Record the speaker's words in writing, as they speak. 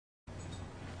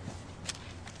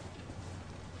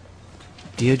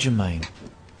Dear Jermaine,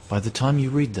 by the time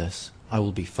you read this, I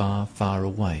will be far, far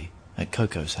away at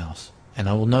Coco's house, and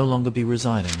I will no longer be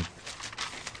residing.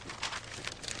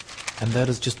 And that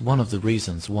is just one of the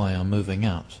reasons why I'm moving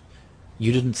out.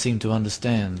 You didn't seem to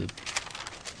understand.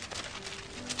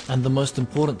 And the most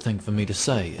important thing for me to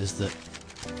say is that,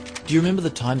 do you remember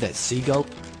the time that seagull?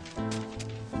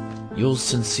 Yours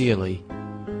sincerely,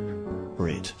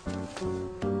 Bret.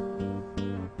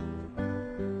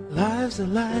 Lives are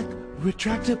like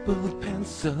retractable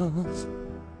pencils.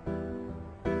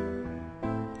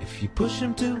 If you push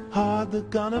them too hard, they're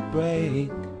gonna break.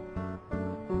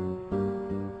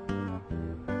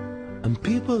 And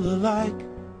people are like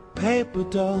paper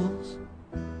dolls.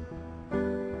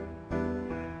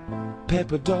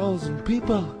 Paper dolls and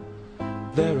people,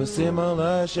 they're a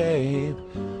similar shape.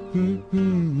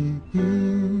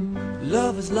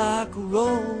 Love is like a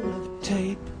roll of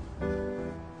tape.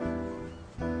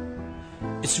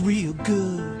 It's real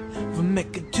good for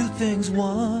making two things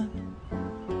one.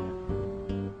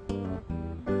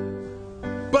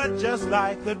 But just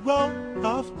like that roll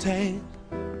of tape,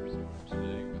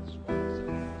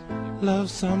 love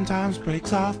sometimes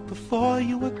breaks off before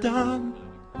you are done.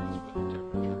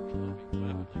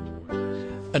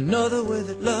 Another way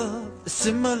that love is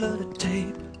similar to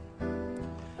tape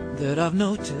that I've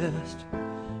noticed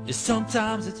is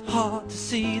sometimes it's hard to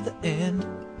see the end.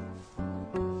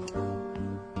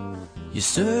 You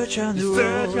search on the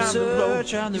road,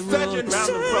 search on the road,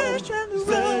 search on the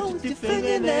road with your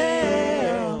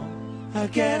fingernail,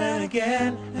 again and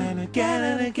again and again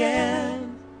and again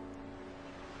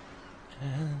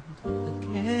and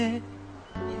again.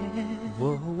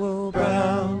 Whoa, whoa,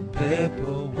 brown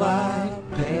paper, white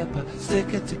paper,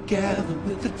 stick it together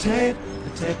with the tape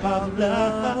of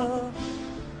love,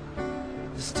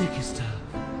 the sticky stuff.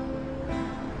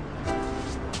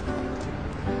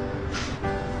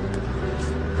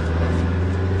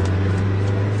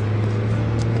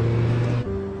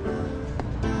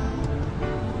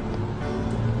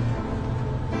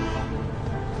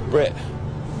 Bret,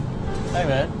 Hey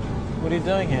man, what are you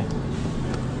doing here?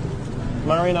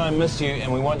 Murray and I miss you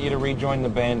and we want you to rejoin the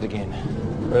band again.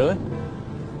 Really?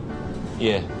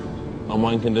 Yeah, on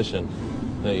one condition.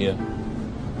 That you...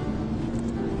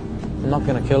 I'm not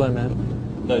gonna kill her, man.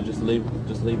 No, just leave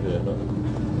her.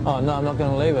 Oh no, I'm not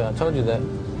gonna leave her. I told you that.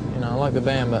 You know, I like the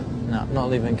band, but no, not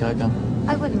leaving Coco.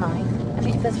 I wouldn't mind. I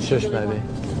mean, if that's what Shush, you really baby.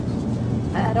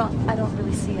 want. I don't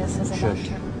really see us as a Shush.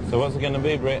 long-term. So what's it gonna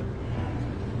be, Bret?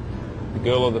 The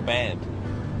girl or the band?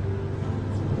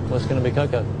 What's gonna be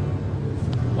Coco?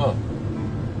 Oh.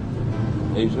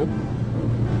 Are you sure?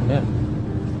 Yeah.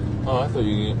 Oh, I thought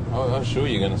you... I was sure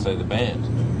you were going to say the band.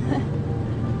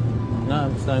 No,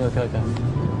 I'm staying with Coco.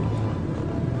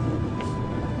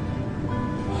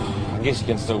 I guess you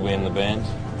can still be in the band.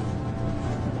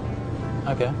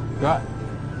 Okay, right.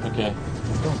 Okay.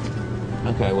 Cool.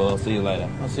 Okay, well, I'll see you later.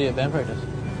 I'll see you at band practice.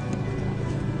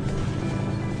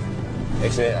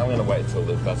 Actually, I'm going to wait till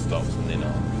the bus stops and then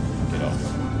I'll get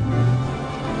off.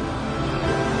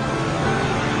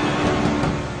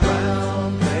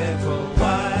 Brown paper,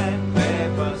 white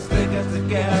paper, stick us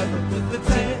together with the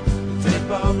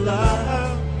tape of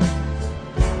love,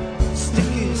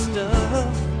 sticky stuff.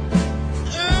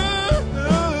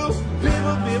 Ooh,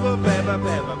 people, paper,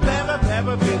 people, pencil,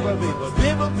 paper,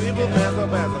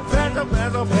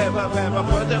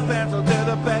 put the pencil to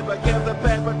the paper, give the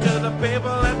paper to the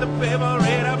people, let the people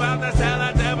read about the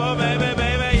salad devil, baby,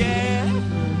 yeah.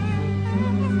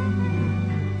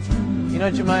 You know,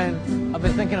 Jermaine, I've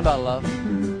been thinking about love.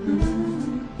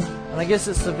 And I guess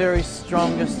it's the very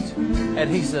strongest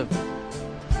adhesive.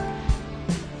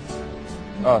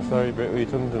 Oh, sorry, Bret, were you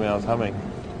talking to me? I was humming.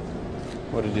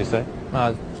 What did you say?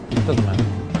 No, it doesn't matter.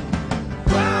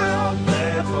 Brown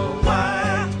paper,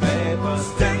 white paper,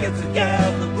 stick it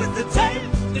together with the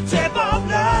tape of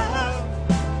love.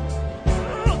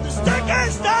 Ooh, the sticky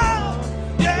stuff,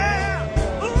 yeah.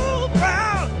 Ooh,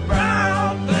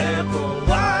 brown paper,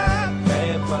 white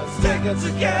paper, stick it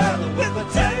together with the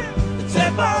tape.